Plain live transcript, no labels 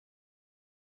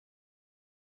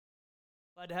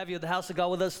Glad to have you at the house of God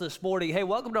with us this morning. Hey,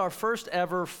 welcome to our first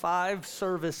ever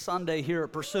 5-service Sunday here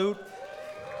at Pursuit.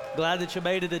 Glad that you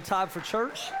made it in time for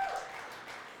church.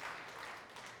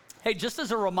 Hey, just as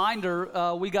a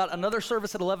reminder, we got another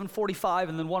service at 11:45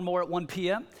 and then one more at 1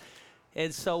 p.m.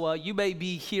 And so you may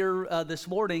be here this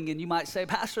morning and you might say,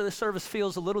 Pastor, this service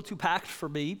feels a little too packed for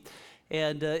me.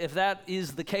 And if that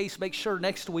is the case, make sure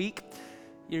next week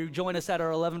you join us at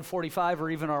our 11:45 or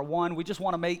even our 1. We just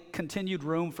want to make continued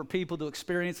room for people to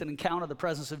experience and encounter the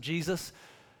presence of Jesus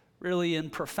really in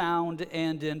profound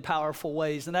and in powerful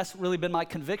ways. And that's really been my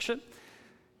conviction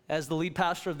as the lead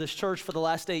pastor of this church for the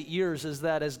last 8 years, is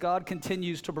that as God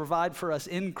continues to provide for us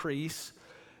increase,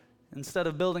 instead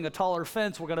of building a taller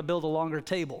fence, we're going to build a longer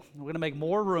table. We're going to make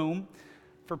more room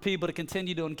for people to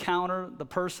continue to encounter the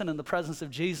person and the presence of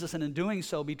Jesus, and in doing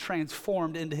so, be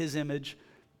transformed into his image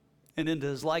and into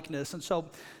his likeness. And so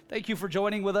thank you for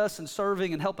joining with us and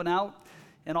serving and helping out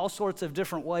in all sorts of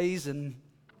different ways. And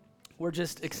we're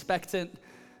just expectant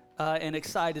and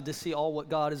excited to see all what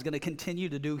God is going to continue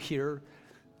to do here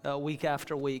week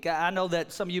after week. I know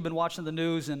that some of you have been watching the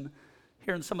news and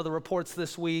hearing some of the reports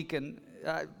this week, and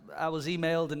I was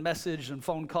emailed and messaged and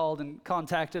phone called and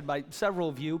contacted by several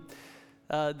of you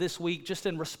this week just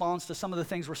in response to some of the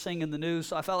things we're seeing in the news.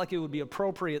 So I felt like it would be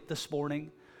appropriate this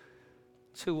morning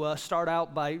to start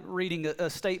out by reading a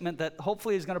statement that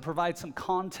hopefully is going to provide some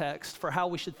context for how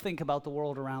we should think about the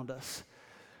world around us.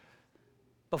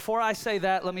 Before I say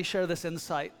that, let me share this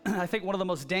insight. I think one of the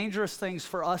most dangerous things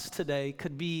for us today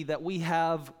could be that we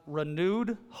have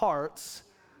renewed hearts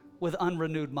with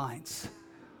unrenewed minds.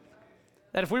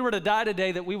 That if we were to die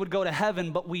today, that we would go to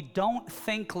heaven, but we don't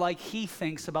think like he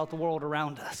thinks about the world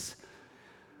around us.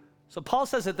 So Paul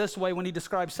says it this way when he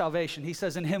describes salvation. He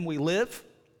says, in him we live,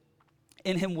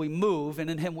 in him we move,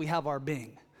 and in him we have our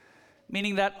being.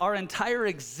 Meaning that our entire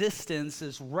existence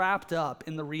is wrapped up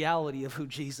in the reality of who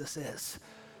Jesus is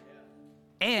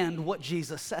and what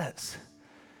Jesus says.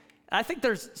 I think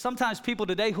there's sometimes people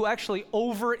today who actually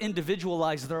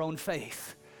over-individualize their own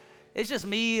faith. It's just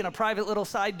me and a private little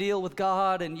side deal with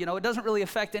God, and it doesn't really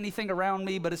affect anything around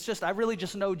me, but it's just, I really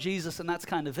just know Jesus, and that's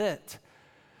kind of it.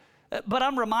 But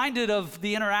I'm reminded of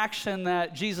the interaction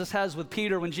that Jesus has with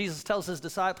Peter when Jesus tells his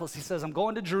disciples, he says, I'm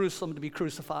going to Jerusalem to be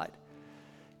crucified.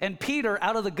 And Peter,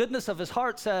 out of the goodness of his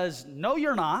heart, says, no,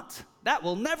 you're not. That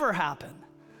will never happen.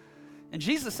 And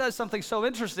Jesus says something so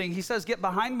interesting. He says, get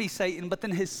behind me, Satan. But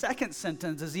then his second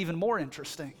sentence is even more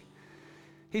interesting.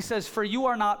 He says, for you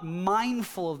are not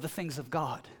mindful of the things of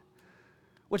God.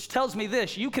 Which tells me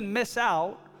this, you can miss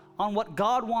out on what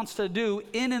God wants to do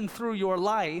in and through your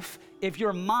life if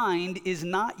your mind is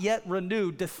not yet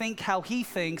renewed to think how he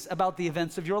thinks about the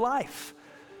events of your life.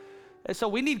 And so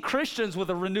we need Christians with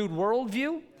a renewed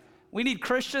worldview. We need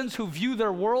Christians who view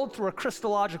their world through a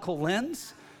Christological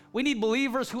lens. We need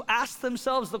believers who ask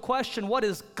themselves the question, what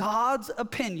is God's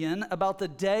opinion about the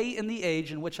day and the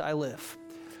age in which I live?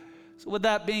 So with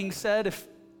that being said, if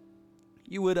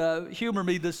you would humor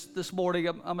me this morning,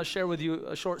 I'm going to share with you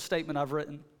a short statement I've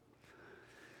written.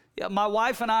 Yeah, my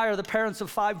wife and I are the parents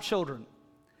of 5 children,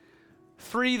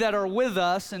 3 that are with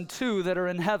us and 2 that are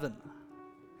in heaven.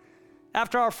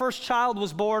 After our first child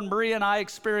was born, Maria and I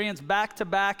experienced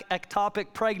back-to-back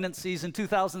ectopic pregnancies in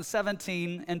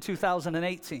 2017 and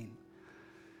 2018.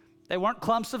 They weren't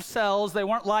clumps of cells, they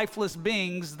weren't lifeless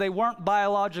beings, they weren't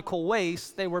biological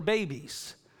waste, they were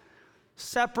babies.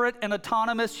 Separate and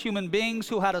autonomous human beings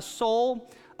who had a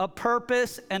soul, a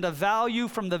purpose, and a value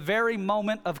from the very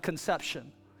moment of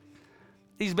conception.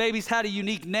 These babies had a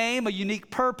unique name, a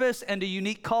unique purpose, and a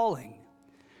unique calling.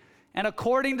 And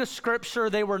according to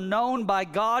Scripture, they were known by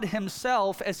God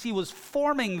himself as he was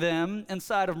forming them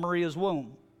inside of Maria's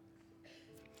womb.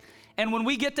 And when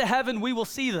we get to heaven, we will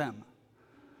see them,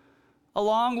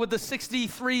 along with the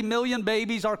 63 million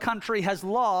babies our country has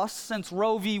lost since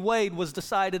Roe v. Wade was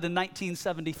decided in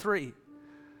 1973.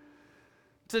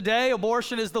 Today,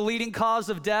 abortion is the leading cause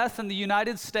of death in the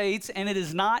United States, and it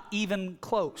is not even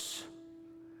close.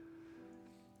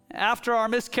 After our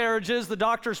miscarriages, the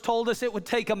doctors told us it would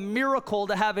take a miracle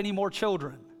to have any more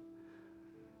children.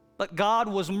 But God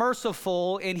was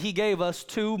merciful, and he gave us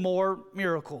 2 more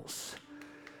miracles.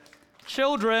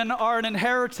 Children are an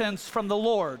inheritance from the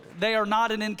Lord. They are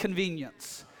not an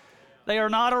inconvenience. They are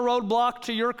not a roadblock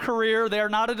to your career. They are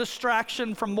not a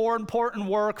distraction from more important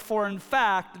work, for in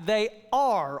fact, they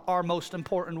are our most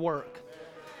important work.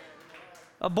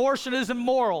 Abortion is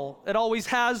immoral. It always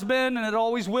has been and it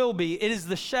always will be. It is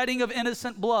the shedding of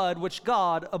innocent blood which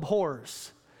God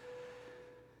abhors.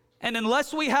 And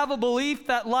unless we have a belief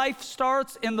that life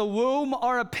starts in the womb,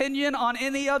 our opinion on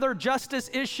any other justice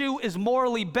issue is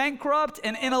morally bankrupt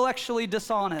and intellectually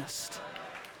dishonest.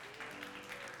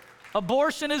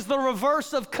 Abortion is the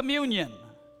reverse of communion.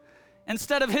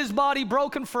 Instead of his body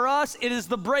broken for us, it is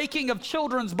the breaking of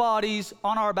children's bodies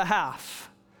on our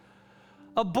behalf.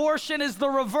 Abortion is the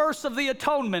reverse of the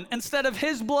atonement. Instead of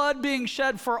his blood being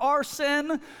shed for our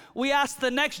sin, we ask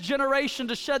the next generation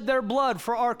to shed their blood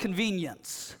for our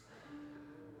convenience.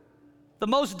 The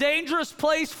most dangerous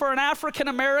place for an African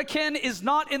American is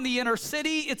not in the inner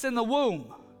city, it's in the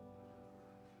womb.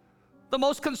 The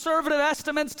most conservative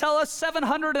estimates tell us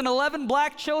 711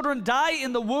 black children die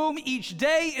in the womb each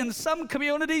day. In some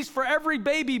communities, for every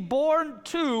baby born,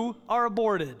 2 are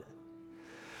aborted.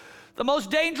 The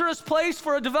most dangerous place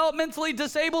for a developmentally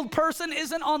disabled person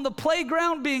isn't on the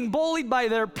playground being bullied by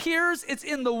their peers, it's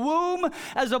in the womb,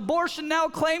 as abortion now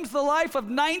claims the life of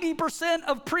 90%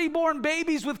 of preborn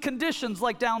babies with conditions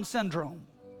like Down syndrome.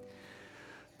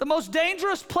 The most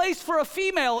dangerous place for a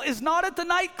female is not at the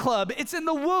nightclub, it's in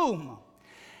the womb,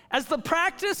 as the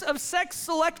practice of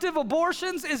sex-selective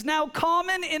abortions is now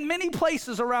common in many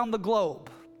places around the globe.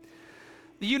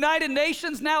 The United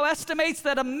Nations now estimates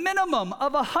that a minimum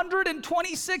of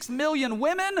 126 million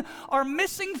women are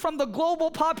missing from the global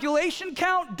population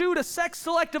count due to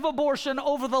sex-selective abortion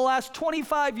over the last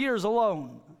 25 years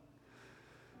alone.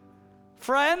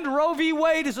 Friend, Roe v.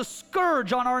 Wade is a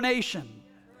scourge on our nation.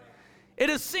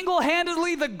 It is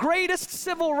single-handedly the greatest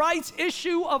civil rights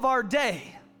issue of our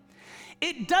day.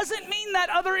 It doesn't mean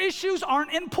that other issues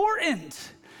aren't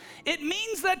important. It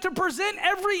means that to present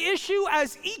every issue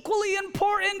as equally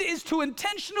important is to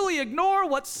intentionally ignore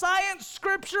what science,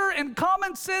 scripture, and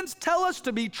common sense tell us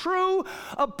to be true.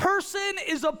 A person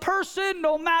is a person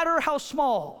no matter how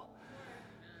small.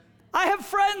 I have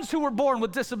friends who were born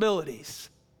with disabilities.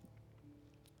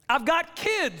 I've got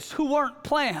kids who weren't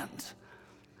planned.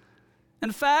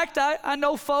 In fact, I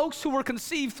know folks who were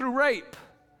conceived through rape.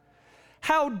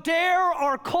 How dare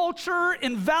our culture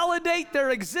invalidate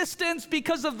their existence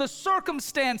because of the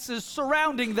circumstances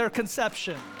surrounding their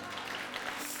conception?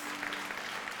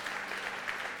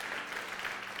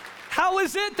 How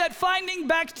is it that finding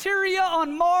bacteria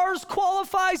on Mars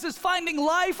qualifies as finding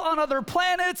life on other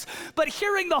planets, but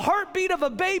hearing the heartbeat of a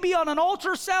baby on an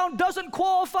ultrasound doesn't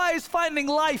qualify as finding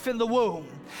life in the womb?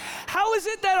 How is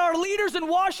it that our leaders in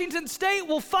Washington State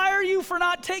will fire you for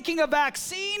not taking a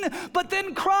vaccine, but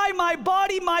then cry, "My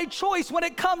body, my choice," when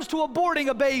it comes to aborting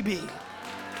a baby?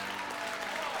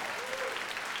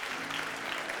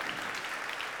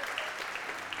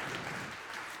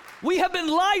 We have been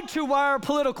lied to by our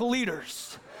political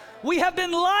leaders. We have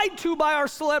been lied to by our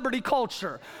celebrity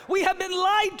culture. We have been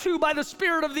lied to by the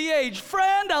spirit of the age.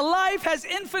 Friend, a life has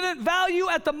infinite value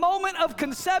at the moment of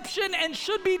conception and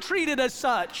should be treated as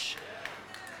such.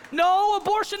 No,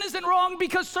 abortion isn't wrong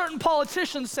because certain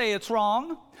politicians say it's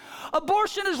wrong.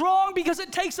 Abortion is wrong because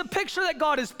it takes a picture that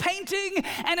God is painting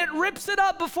and it rips it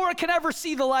up before it can ever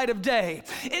see the light of day.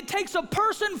 It takes a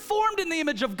person formed in the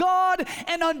image of God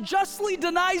and unjustly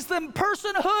denies them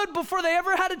personhood before they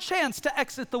ever had a chance to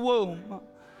exit the womb.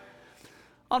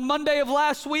 On Monday of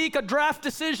last week, a draft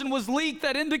decision was leaked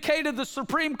that indicated the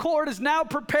Supreme Court is now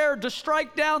prepared to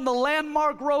strike down the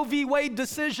landmark Roe v. Wade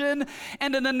decision,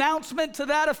 and an announcement to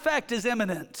that effect is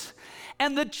imminent.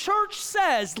 And the church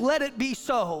says, let it be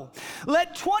so.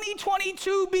 Let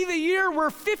 2022 be the year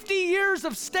where 50 years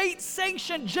of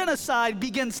state-sanctioned genocide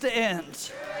begins to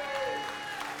end.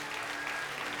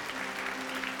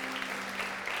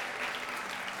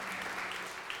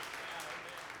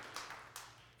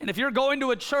 And if you're going to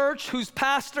a church whose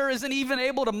pastor isn't even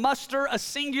able to muster a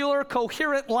singular,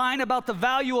 coherent line about the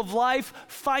value of life,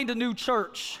 find a new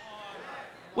church.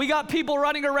 We got people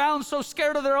running around so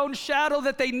scared of their own shadow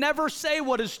that they never say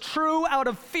what is true out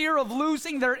of fear of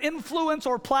losing their influence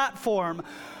or platform.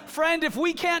 Friend, if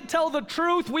we can't tell the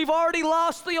truth, we've already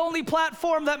lost the only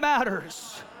platform that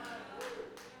matters.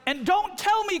 And don't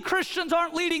tell me Christians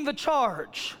aren't leading the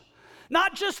charge.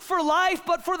 Not just for life,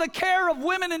 but for the care of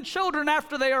women and children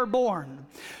after they are born.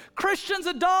 Christians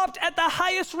adopt at the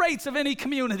highest rates of any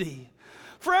community.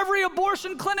 For every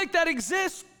abortion clinic that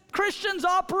exists, Christians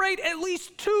operate at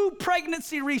least 2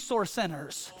 pregnancy resource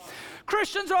centers.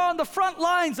 Christians are on the front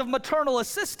lines of maternal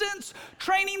assistance,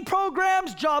 training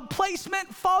programs, job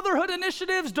placement, fatherhood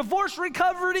initiatives, divorce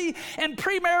recovery, and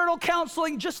premarital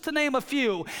counseling, just to name a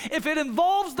few. If it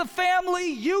involves the family,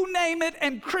 you name it,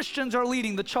 and Christians are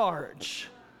leading the charge.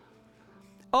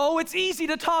 Oh, it's easy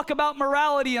to talk about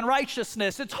morality and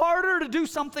righteousness. It's harder to do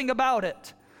something about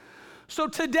it. So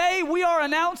today we are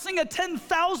announcing a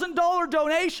 $10,000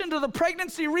 donation to the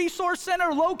Pregnancy Resource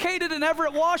Center located in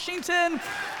Everett, Washington,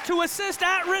 to assist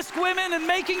at-risk women in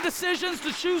making decisions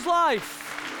to choose life.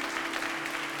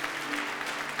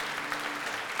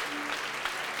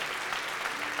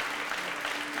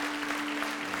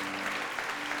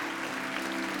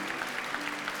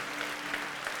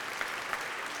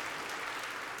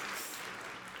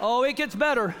 Oh, it gets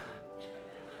better.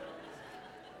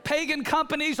 Pagan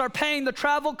companies are paying the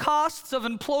travel costs of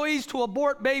employees to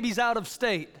abort babies out of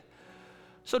state.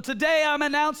 So today I'm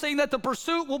announcing that the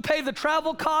Pursuit will pay the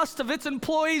travel costs of its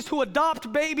employees who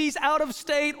adopt babies out of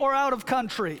state or out of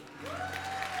country.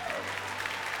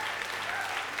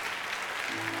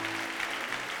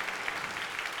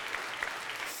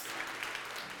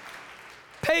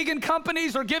 Pagan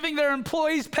companies are giving their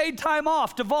employees paid time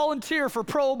off to volunteer for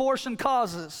pro-abortion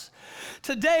causes.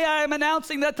 Today I am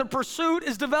announcing that the Pursuit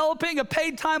is developing a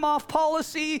paid time off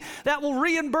policy that will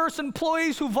reimburse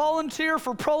employees who volunteer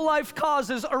for pro-life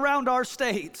causes around our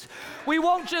state. We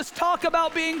won't just talk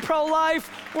about being pro-life,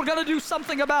 we're going to do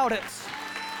something about it.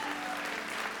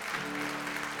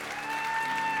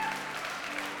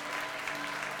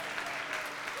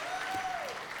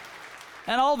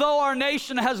 And although our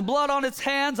nation has blood on its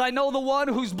hands, I know the one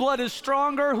whose blood is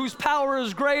stronger, whose power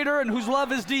is greater, and whose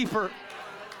love is deeper.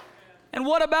 And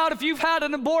what about if you've had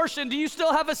an abortion? Do you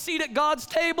still have a seat at God's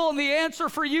table? And the answer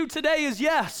for you today is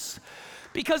yes.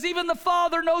 Because even the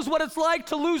Father knows what it's like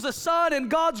to lose a son, and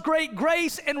God's great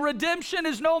grace and redemption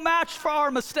is no match for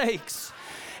our mistakes.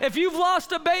 If you've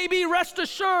lost a baby, rest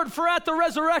assured, for at the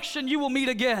resurrection you will meet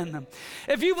again.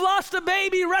 If you've lost a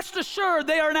baby, rest assured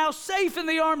they are now safe in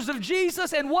the arms of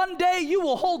Jesus, and one day you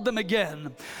will hold them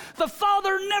again. The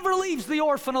Father never leaves the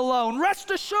orphan alone. Rest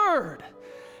assured,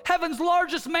 heaven's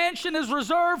largest mansion is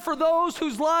reserved for those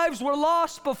whose lives were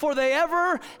lost before they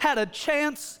ever had a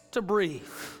chance to breathe.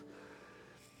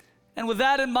 And with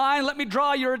that in mind, let me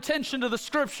draw your attention to the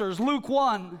scriptures, Luke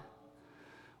 1.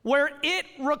 Where it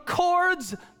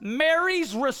records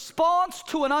Mary's response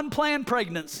to an unplanned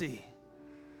pregnancy.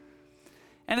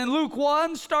 And in Luke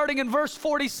 1, starting in verse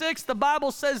 46, the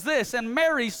Bible says this, and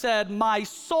Mary said, "My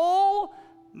soul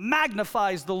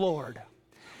magnifies the Lord,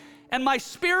 and my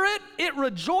spirit, it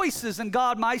rejoices in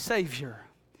God my Savior."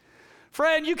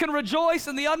 Friend, you can rejoice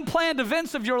in the unplanned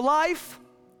events of your life,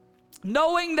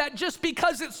 knowing that just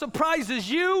because it surprises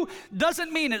you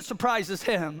doesn't mean it surprises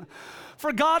Him.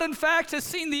 For God, in fact, has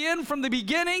seen the end from the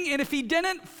beginning, and if He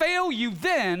didn't fail you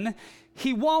then,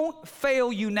 He won't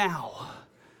fail you now.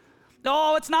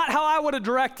 No, it's not how I would have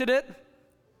directed it.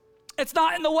 It's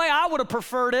not in the way I would have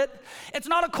preferred it. It's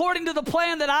not according to the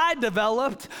plan that I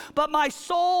developed, but my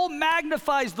soul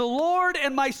magnifies the Lord,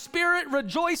 and my spirit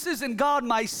rejoices in God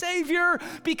my Savior,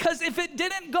 because if it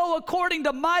didn't go according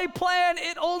to my plan,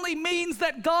 it only means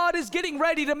that God is getting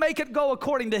ready to make it go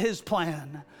according to His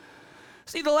plan.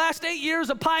 See, the last 8 years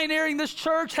of pioneering this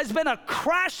church has been a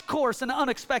crash course in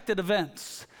unexpected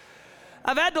events.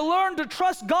 I've had to learn to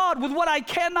trust God with what I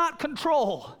cannot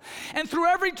control. And through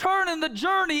every turn in the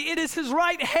journey, it is His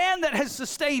right hand that has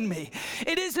sustained me.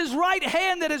 It is His right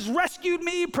hand that has rescued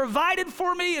me, provided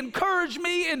for me, encouraged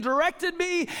me, and directed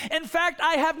me. In fact,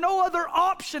 I have no other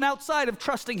option outside of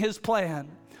trusting His plan.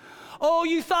 Oh,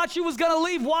 you thought you was going to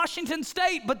leave Washington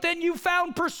State, but then you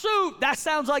found Pursuit. That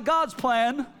sounds like God's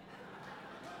plan.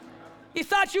 You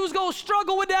thought you was going to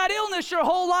struggle with that illness your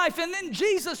whole life, and then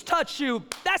Jesus touched you.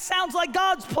 That sounds like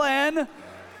God's plan.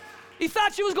 You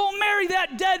thought you was going to marry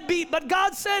that deadbeat, but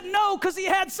God said no because He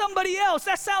had somebody else.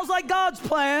 That sounds like God's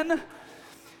plan.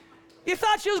 You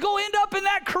thought you was going to end up in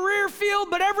that career field,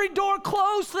 but every door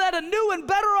closed so that a new and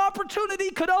better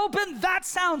opportunity could open. That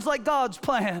sounds like God's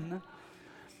plan.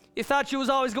 You thought you was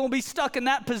always going to be stuck in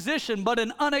that position, but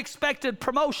an unexpected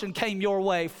promotion came your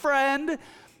way. Friend,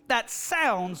 that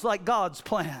sounds like God's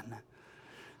plan.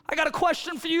 I got a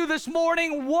question for you this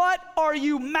morning. What are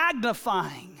you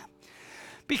magnifying?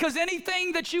 Because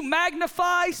anything that you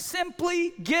magnify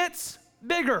simply gets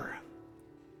bigger.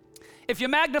 If you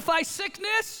magnify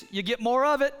sickness, you get more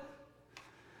of it.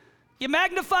 You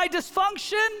magnify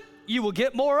dysfunction, you will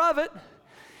get more of it.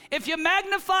 If you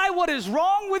magnify what is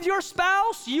wrong with your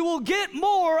spouse, you will get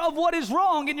more of what is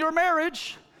wrong in your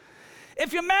marriage.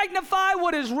 If you magnify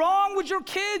what is wrong with your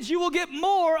kids, you will get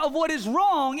more of what is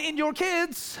wrong in your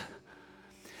kids.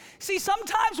 See,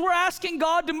 sometimes we're asking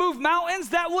God to move mountains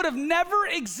that would have never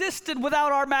existed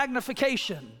without our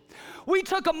magnification. We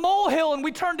took a molehill and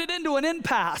we turned it into an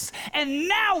impasse. And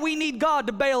now we need God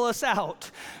to bail us out.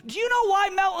 Do you know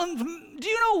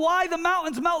why the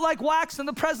mountains melt like wax in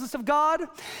the presence of God?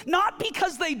 Not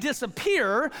because they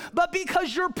disappear, but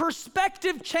because your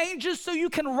perspective changes so you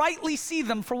can rightly see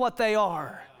them for what they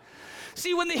are.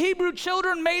 See, when the Hebrew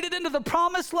children made it into the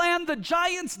promised land, the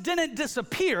giants didn't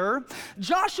disappear.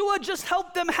 Joshua just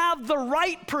helped them have the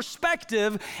right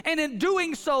perspective, and in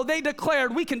doing so, they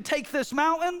declared, we can take this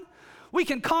mountain, we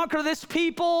can conquer this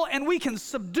people, and we can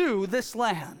subdue this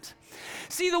land.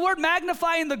 See, the word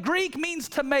magnify in the Greek means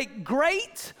to make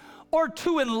great or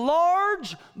to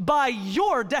enlarge by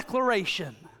your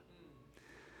declaration,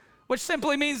 which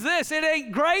simply means this: it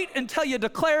ain't great until you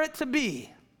declare it to be.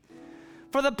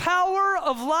 For the power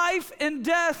of life and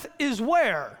death is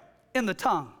where? In the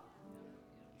tongue.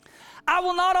 I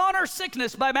will not honor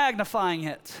sickness by magnifying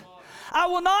it. I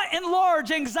will not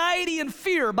enlarge anxiety and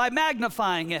fear by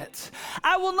magnifying it.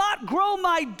 I will not grow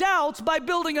my doubts by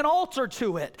building an altar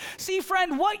to it. See,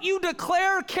 friend, what you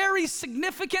declare carries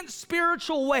significant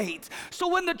spiritual weight. So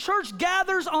when the church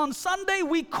gathers on Sunday,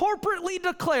 we corporately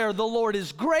declare the Lord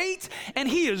is great and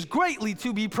he is greatly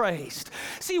to be praised.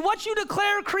 See, what you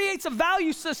declare creates a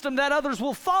value system that others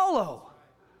will follow.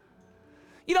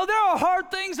 You know, there are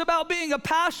hard things about being a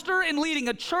pastor and leading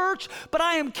a church, but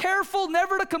I am careful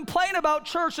never to complain about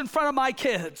church in front of my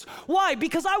kids. Why?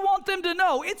 Because I want them to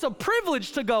know it's a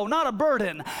privilege to go, not a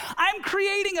burden. I'm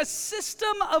creating a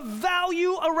system of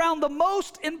value around the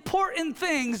most important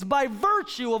things by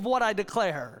virtue of what I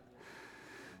declare.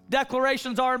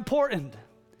 Declarations are important.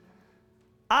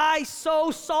 I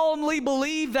so solemnly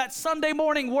believe that Sunday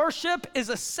morning worship is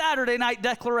a Saturday night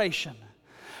declaration.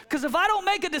 Because if I don't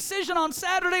make a decision on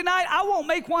Saturday night, I won't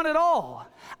make one at all.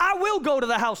 I will go to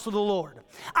the house of the Lord.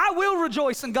 I will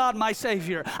rejoice in God my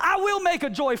Savior. I will make a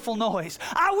joyful noise.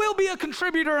 I will be a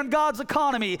contributor in God's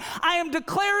economy. I am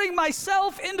declaring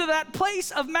myself into that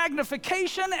place of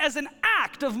magnification as an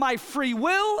act of my free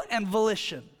will and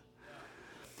volition.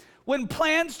 When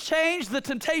plans change, the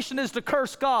temptation is to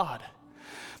curse God.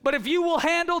 But if you will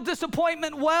handle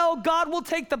disappointment well, God will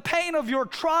take the pain of your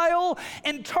trial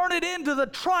and turn it into the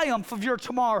triumph of your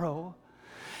tomorrow.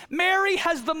 Mary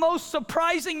has the most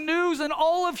surprising news in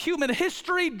all of human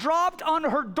history dropped on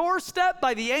her doorstep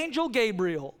by the angel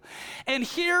Gabriel. And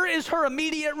here is her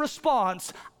immediate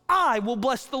response: I will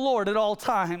bless the Lord at all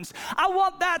times. I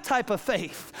want that type of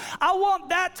faith. I want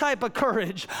that type of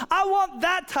courage. I want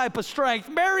that type of strength.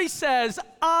 Mary says,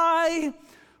 I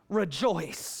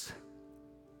rejoice.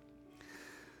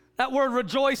 That word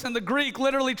rejoice in the Greek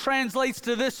literally translates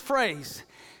to this phrase: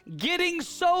 getting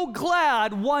so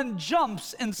glad one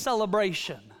jumps in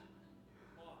celebration.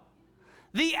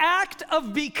 The act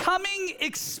of becoming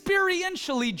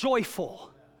experientially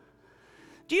joyful.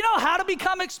 Do you know how to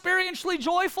become experientially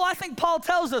joyful? I think Paul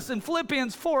tells us in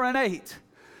Philippians 4:8.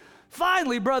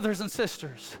 Finally, brothers and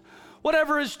sisters,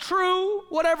 whatever is true,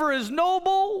 whatever is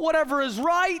noble, whatever is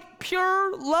right,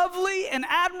 pure, lovely, and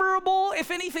admirable,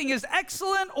 if anything is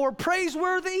excellent or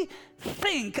praiseworthy,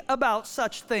 think about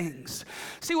such things.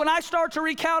 See, when I start to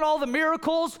recount all the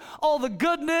miracles, all the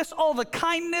goodness, all the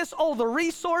kindness, all the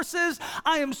resources,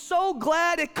 I am so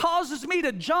glad it causes me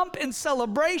to jump in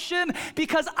celebration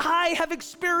because I have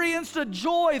experienced a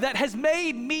joy that has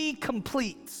made me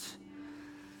complete.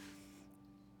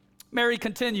 Mary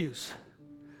continues,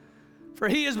 for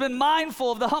he has been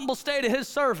mindful of the humble state of his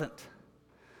servant.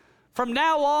 From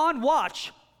now on,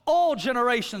 watch, all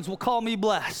generations will call me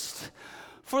blessed.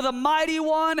 For the mighty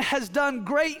one has done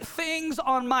great things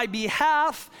on my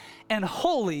behalf, and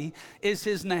holy is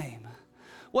his name.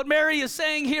 What Mary is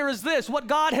saying here is this: what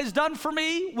God has done for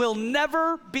me will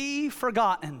never be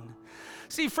forgotten.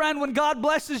 See, friend, when God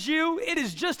blesses you, it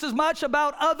is just as much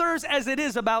about others as it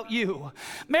is about you.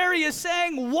 Mary is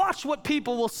saying, watch what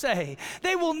people will say.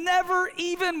 They will never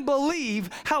even believe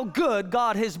how good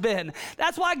God has been.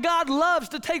 That's why God loves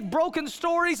to take broken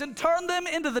stories and turn them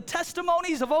into the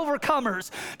testimonies of overcomers,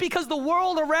 because the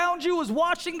world around you is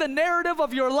watching the narrative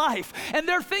of your life, and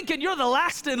they're thinking you're the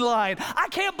last in line. I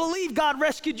can't believe God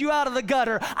rescued you out of the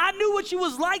gutter. I knew what you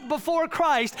was like before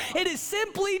Christ. It is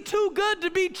simply too good to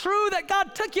be true that God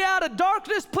took you out of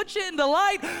darkness, put you into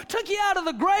light, took you out of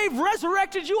the grave,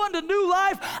 resurrected you unto new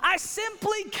life. I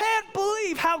simply can't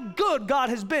believe how good God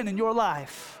has been in your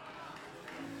life.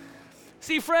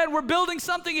 See, friend, we're building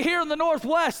something here in the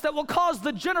Northwest that will cause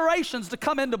the generations to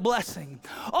come into blessing.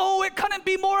 Oh, it couldn't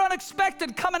be more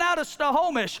unexpected coming out of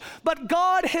Snohomish, but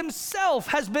God himself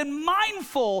has been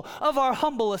mindful of our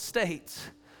humble estate.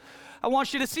 I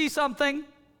want you to see something.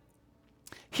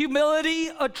 Humility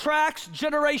attracts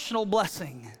generational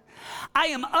blessing. I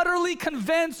am utterly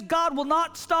convinced God will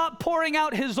not stop pouring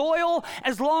out his oil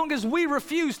as long as we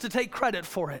refuse to take credit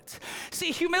for it.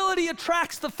 See, humility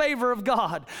attracts the favor of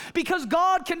God because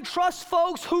God can trust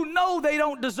folks who know they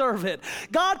don't deserve it.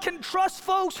 God can trust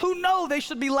folks who know they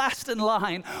should be last in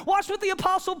line. Watch what the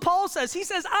Apostle Paul says. He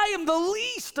says, I am the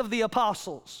least of the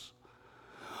apostles.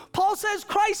 Paul says,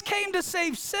 Christ came to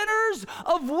save sinners,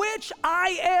 of which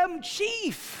I am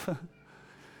chief.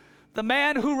 The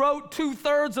man who wrote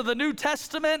 2/3 of the New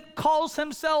Testament calls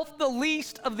himself the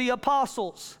least of the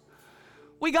apostles.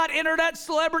 We got internet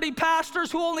celebrity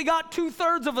pastors who only got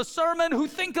 2/3 of a sermon, who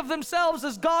think of themselves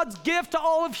as God's gift to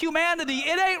all of humanity.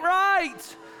 It ain't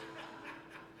right.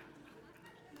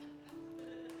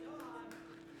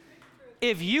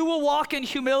 If you will walk in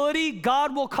humility,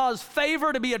 God will cause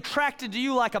favor to be attracted to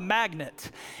you like a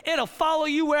magnet. It'll follow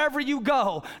you wherever you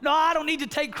go. No, I don't need to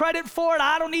take credit for it.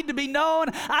 I don't need to be known.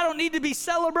 I don't need to be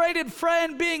celebrated.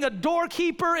 Friend, being a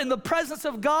doorkeeper in the presence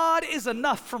of God is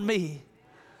enough for me.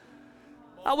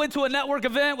 I went to a network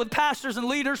event with pastors and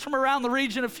leaders from around the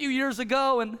region a few years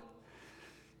ago, and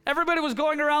everybody was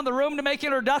going around the room to make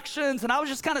introductions, and I was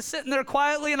just kind of sitting there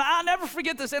quietly, and I'll never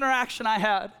forget this interaction I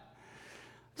had.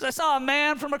 I saw a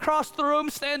man from across the room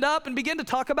stand up and begin to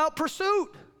talk about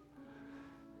Pursuit.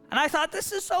 And I thought,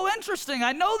 this is so interesting.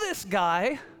 I know this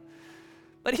guy,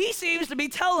 but he seems to be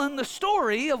telling the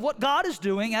story of what God is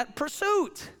doing at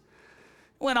Pursuit.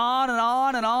 Went on and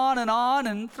on and on and on,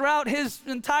 and throughout his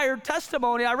entire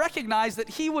testimony, I recognized that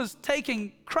he was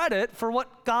taking credit for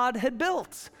what God had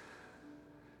built.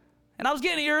 And I was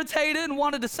getting irritated and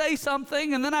wanted to say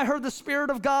something, and then I heard the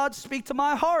Spirit of God speak to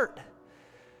my heart.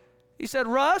 He said,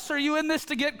 Russ, are you in this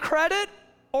to get credit,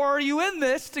 or are you in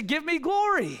this to give me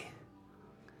glory?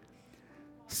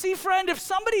 See, friend, if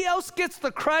somebody else gets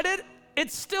the credit,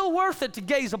 it's still worth it to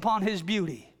gaze upon his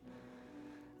beauty.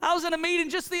 I was in a meeting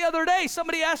just the other day.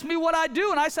 Somebody asked me what I do,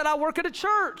 and I said, I work at a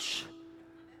church.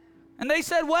 And they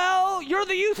said, well, you're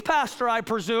the youth pastor, I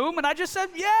presume. And I just said,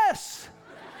 yes.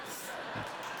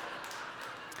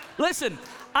 Listen,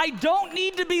 I don't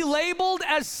need to be labeled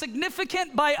as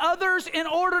significant by others in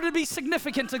order to be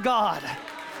significant to God.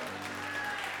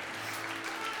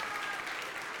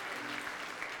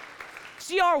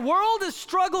 See, our world is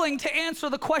struggling to answer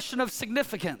the question of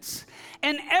significance,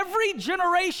 and every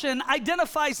generation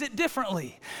identifies it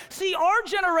differently. See, our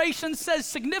generation says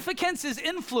significance is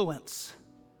influence.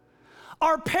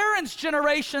 Our parents'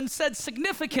 generation said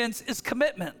significance is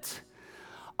commitment.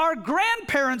 Our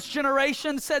grandparents'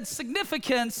 generation said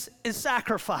significance is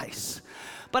sacrifice.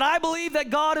 But I believe that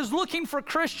God is looking for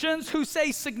Christians who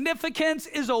say significance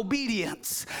is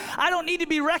obedience. I don't need to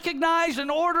be recognized in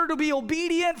order to be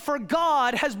obedient, for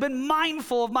God has been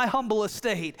mindful of my humble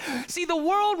estate. See, the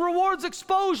world rewards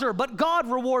exposure, but God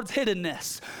rewards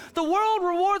hiddenness. The world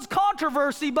rewards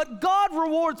controversy, but God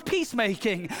rewards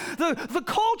peacemaking. The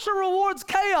culture rewards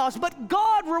chaos, but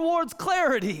God rewards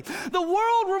clarity. The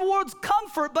world rewards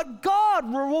comfort, but God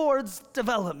rewards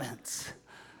development.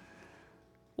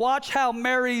 Watch how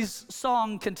Mary's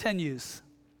song continues.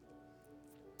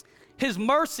 His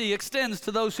mercy extends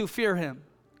to those who fear him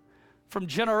from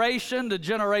generation to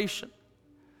generation.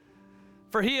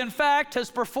 For he, in fact, has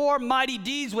performed mighty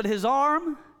deeds with his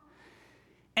arm,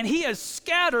 and he has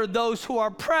scattered those who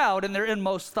are proud in their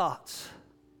inmost thoughts.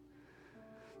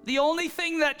 The only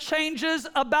thing that changes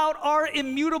about our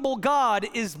immutable God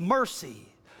is mercy.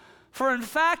 For in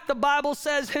fact, the Bible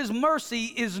says his mercy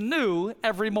is new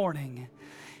every morning.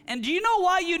 And do you know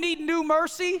why you need new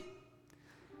mercy?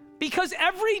 Because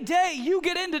every day you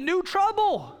get into new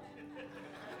trouble.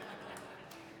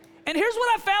 And here's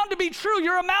what I found to be true.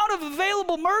 Your amount of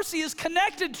available mercy is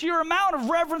connected to your amount of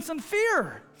reverence and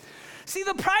fear. See,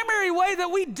 the primary way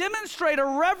that we demonstrate a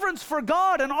reverence for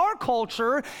God in our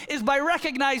culture is by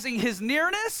recognizing his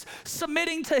nearness,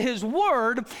 submitting to his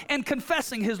word, and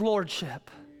confessing his lordship.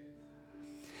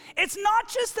 It's not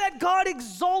just that God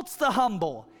exalts the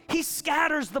humble. He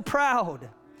scatters the proud.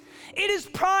 It is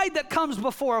pride that comes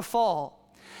before a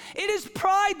fall. It is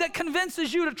pride that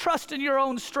convinces you to trust in your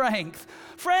own strength.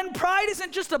 Friend, pride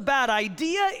isn't just a bad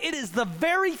idea. It is the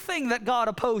very thing that God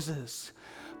opposes.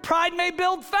 Pride may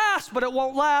build fast, but it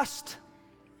won't last.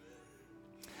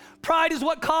 Pride is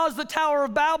what caused the Tower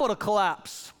of Babel to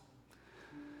collapse.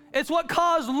 It's what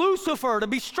caused Lucifer to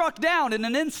be struck down in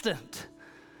an instant.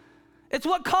 It's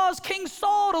what caused King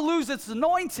Saul to lose its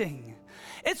anointing.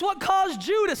 It's what caused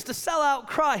Judas to sell out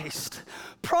Christ.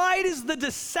 Pride is the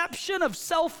deception of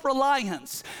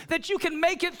self-reliance, that you can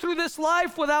make it through this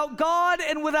life without God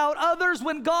and without others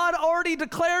when God already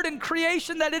declared in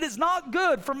creation that it is not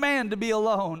good for man to be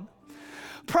alone.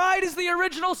 Pride is the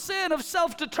original sin of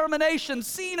self-determination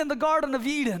seen in the Garden of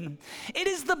Eden. It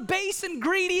is the base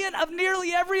ingredient of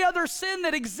nearly every other sin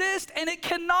that exists, and it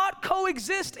cannot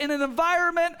coexist in an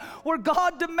environment where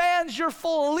God demands your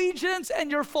full allegiance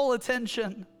and your full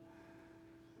attention.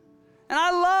 And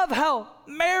I love how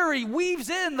Mary weaves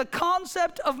in the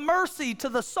concept of mercy to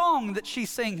the song that she's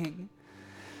singing.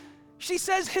 She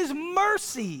says, his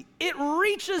mercy, it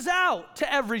reaches out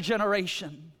to every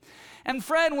generation. And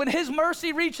friend, when his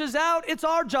mercy reaches out, it's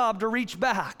our job to reach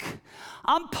back.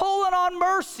 I'm pulling on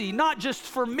mercy, not just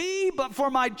for me, but for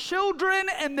my children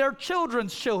and their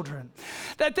children's children.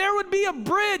 That there would be a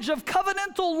bridge of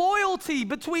covenantal loyalty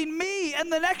between me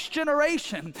and the next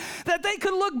generation. That they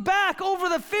could look back over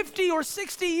the 50 or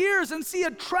 60 years and see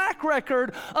a track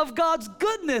record of God's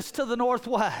goodness to the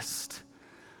Northwest.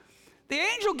 The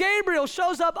angel Gabriel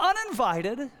shows up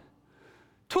uninvited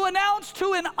to announce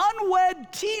to an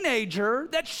unwed teenager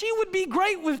that she would be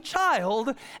great with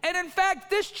child, and in fact,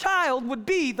 this child would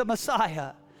be the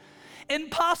Messiah. In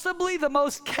possibly the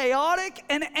most chaotic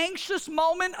and anxious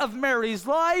moment of Mary's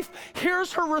life,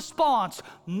 here's her response: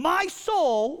 my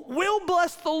soul will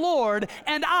bless the Lord,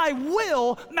 and I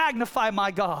will magnify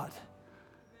my God.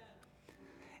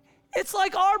 It's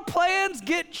like our plans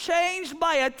get changed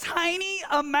by a tiny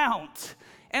amount,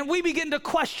 and we begin to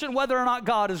question whether or not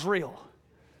God is real.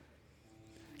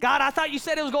 God, I thought you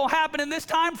said it was going to happen in this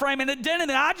time frame, and it didn't,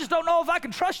 and I just don't know if I can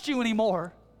trust you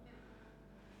anymore.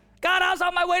 God, I was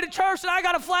on my way to church, and I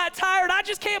got a flat tire, and I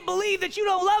just can't believe that you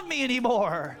don't love me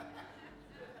anymore.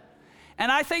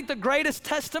 And I think the greatest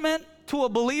testament to a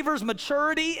believer's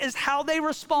maturity is how they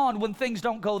respond when things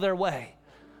don't go their way.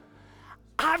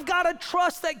 I've got to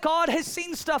trust that God has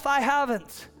seen stuff I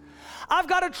haven't. I've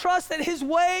got to trust that his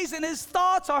ways and his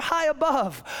thoughts are high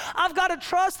above. I've got to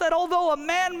trust that although a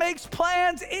man makes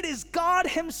plans, it is God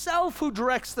himself who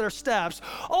directs their steps.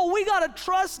 Oh, we got to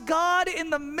trust God in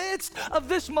the midst of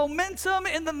this momentum,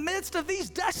 in the midst of these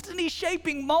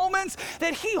destiny-shaping moments,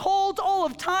 that he holds all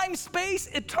of time, space,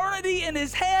 eternity in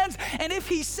his hands, and if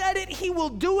he said it, he will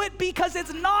do it because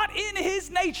it's not in his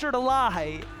nature to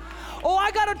lie. Oh,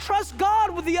 I got to trust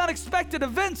God with the unexpected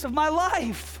events of my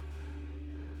life.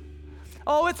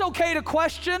 Oh, it's okay to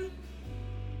question.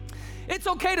 It's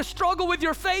okay to struggle with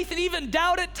your faith and even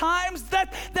doubt at times.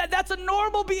 That's a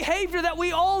normal behavior that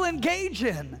we all engage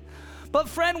in. But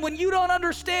friend, when you don't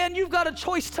understand, you've got a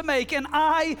choice to make, and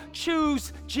I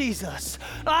choose Jesus.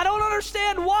 I don't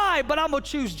understand why, but I'm going to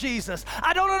choose Jesus.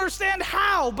 I don't understand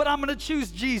how, but I'm going to choose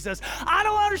Jesus. I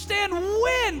don't understand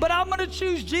when, but I'm going to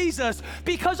choose Jesus,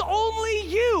 because only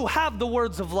you have the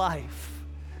words of life.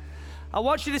 I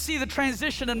want you to see the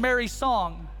transition in Mary's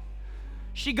song.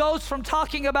 She goes from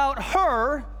talking about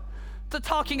her to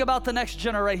talking about the next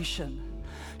generation.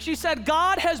 She said,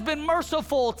 God has been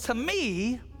merciful to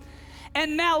me,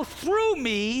 and now through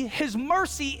me, his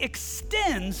mercy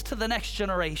extends to the next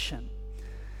generation.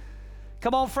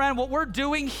 Come on, friend, what we're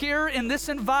doing here in this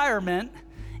environment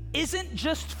isn't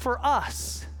just for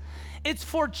us. It's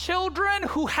for children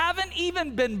who haven't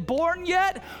even been born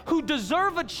yet, who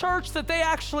deserve a church that they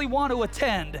actually want to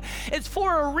attend. It's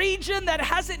for a region that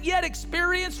hasn't yet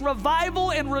experienced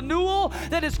revival and renewal,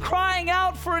 that is crying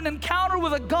out for an encounter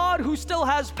with a God who still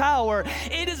has power.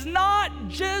 It is not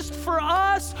just for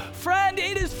us, friend,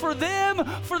 it is for them,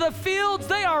 for the fields.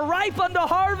 They are ripe unto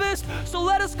harvest. So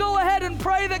let us go ahead and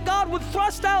pray that God would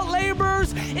thrust out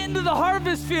laborers into the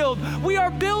harvest field. We are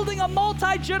building a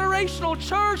multi-generational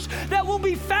church that will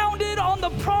be founded on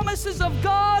the promises of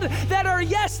God that are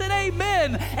yes and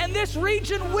amen. And this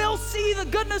region will see the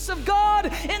goodness of God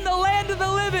in the land of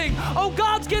the living. Oh,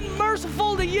 God's getting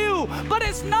merciful to you, but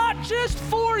it's not just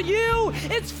for you,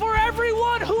 it's for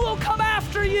everyone who will come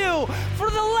after you. For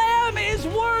the Lamb is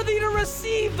worthy to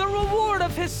receive the reward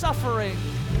of his suffering.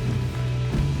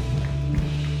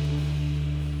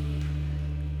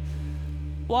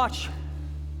 Watch.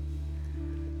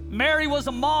 Mary was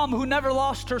a mom who never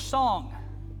lost her song.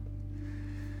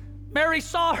 Mary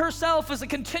saw herself as a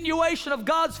continuation of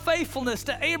God's faithfulness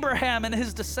to Abraham and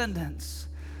his descendants.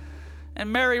 And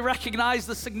Mary recognized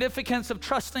the significance of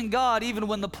trusting God even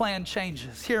when the plan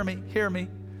changes. Hear me, hear me.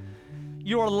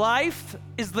 Your life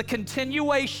is the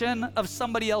continuation of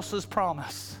somebody else's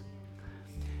promise.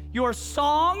 Your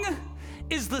song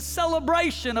is the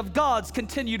celebration of God's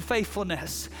continued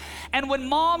faithfulness. And when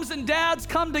moms and dads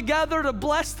come together to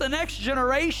bless the next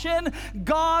generation,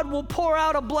 God will pour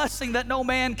out a blessing that no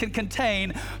man can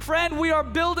contain. Friend, we are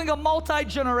building a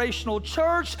multi-generational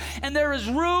church, and there is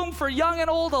room for young and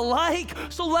old alike.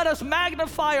 So let us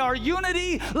magnify our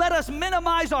unity. Let us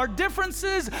minimize our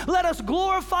differences. Let us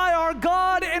glorify our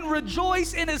God and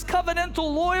rejoice in His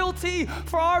covenantal loyalty.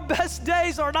 For our best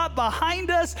days are not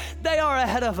behind us, they are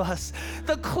ahead of us.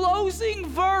 The closing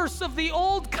verse of the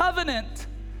Old Covenant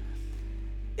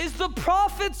is the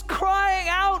prophets crying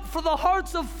out for the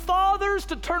hearts of fathers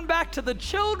to turn back to the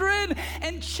children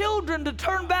and children to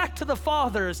turn back to the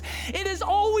fathers. It has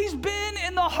always been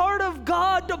in the heart of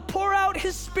God to pour out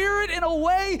His Spirit in a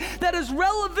way that is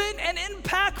relevant and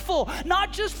impactful,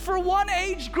 not just for one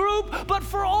age group, but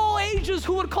for all ages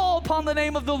who would call upon the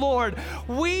name of the Lord.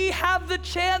 We have the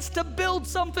chance to build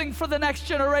something for the next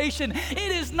generation. It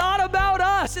is not about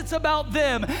us, it's about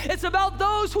them. It's about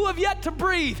those who have yet to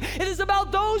breathe. It is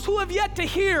about those who have yet to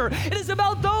hear. It is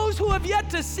about those who have yet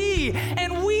to see.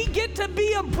 And we get to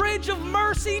be a bridge of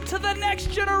mercy to the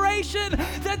next generation,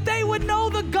 that they would know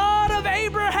the God of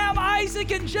Abraham,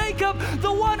 Isaac, and Jacob,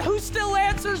 the one who still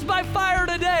answers by fire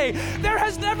today. There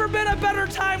has never been a better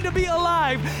time to be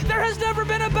alive. There has never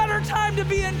been a better time to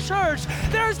be in church.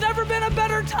 There has never been a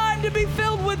better time to be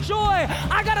filled with joy.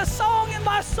 I got a song in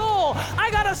my soul. I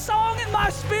got a song in my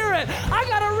spirit. I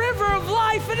got a river of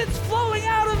life, and it's flowing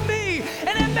out of me.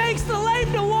 And it makes the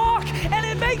lame to walk, and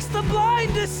it makes the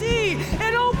blind to see.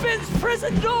 It opens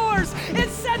prison doors. It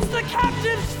sets the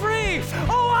captives free.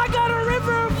 Oh, I got a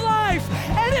river of life,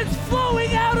 and it's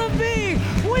flowing out of me.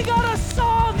 We got a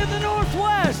song in the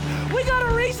Northwest. We got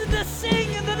a reason to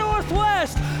sing in the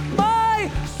Northwest.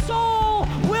 My soul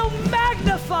will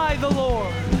magnify the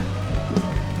Lord.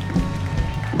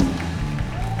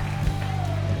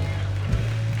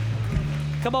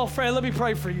 Come on, friend, let me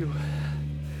pray for you.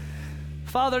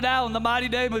 Father, now in the mighty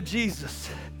name of Jesus,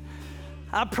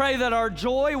 I pray that our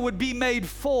joy would be made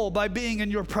full by being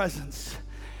in your presence.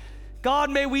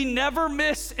 God, may we never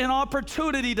miss an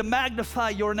opportunity to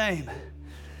magnify your name.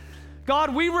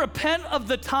 God, we repent of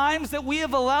the times that we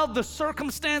have allowed the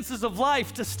circumstances of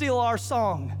life to steal our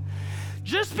song.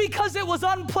 Just because it was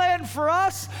unplanned for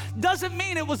us doesn't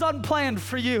mean it was unplanned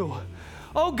for you.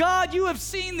 Oh God, you have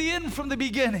seen the end from the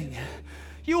beginning.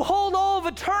 You hold all of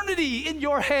eternity in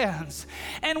your hands.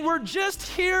 And we're just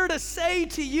here to say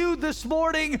to you this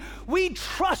morning, we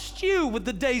trust you with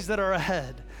the days that are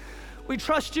ahead. We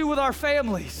trust you with our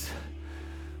families.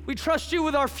 We trust you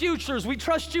with our futures. We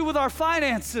trust you with our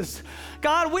finances.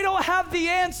 God, we don't have the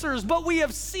answers, but we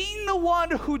have seen the one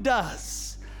who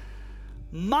does.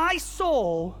 My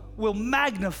soul will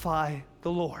magnify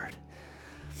the Lord.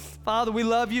 Father, we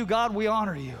love you. God, we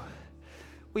honor you.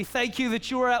 We thank you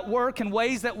that you are at work in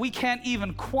ways that we can't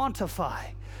even quantify.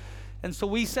 And so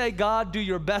we say, God, do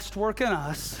your best work in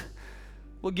us.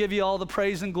 We'll give you all the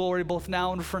praise and glory both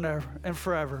now and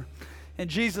forever. In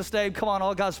Jesus' name, come on,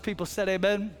 all God's people said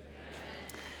amen. Amen.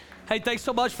 Hey, thanks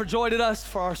so much for joining us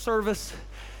for our service.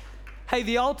 Hey,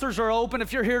 the altars are open.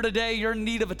 If you're here today, you're in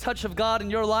need of a touch of God in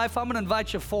your life, I'm going to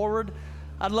invite you forward.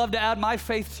 I'd love to add my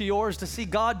faith to yours to see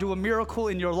God do a miracle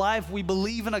in your life. We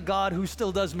believe in a God who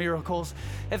still does miracles.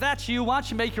 If that's you, why don't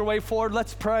you make your way forward?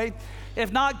 Let's pray.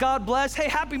 If not, God bless. Hey,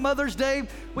 happy Mother's Day.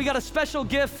 We got a special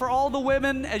gift for all the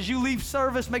women as you leave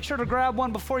service. Make sure to grab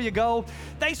one before you go.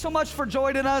 Thanks so much for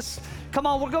joining us. Come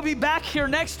on, we're going to be back here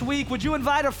next week. Would you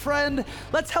invite a friend?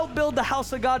 Let's help build the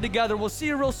house of God together. We'll see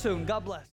you real soon. God bless.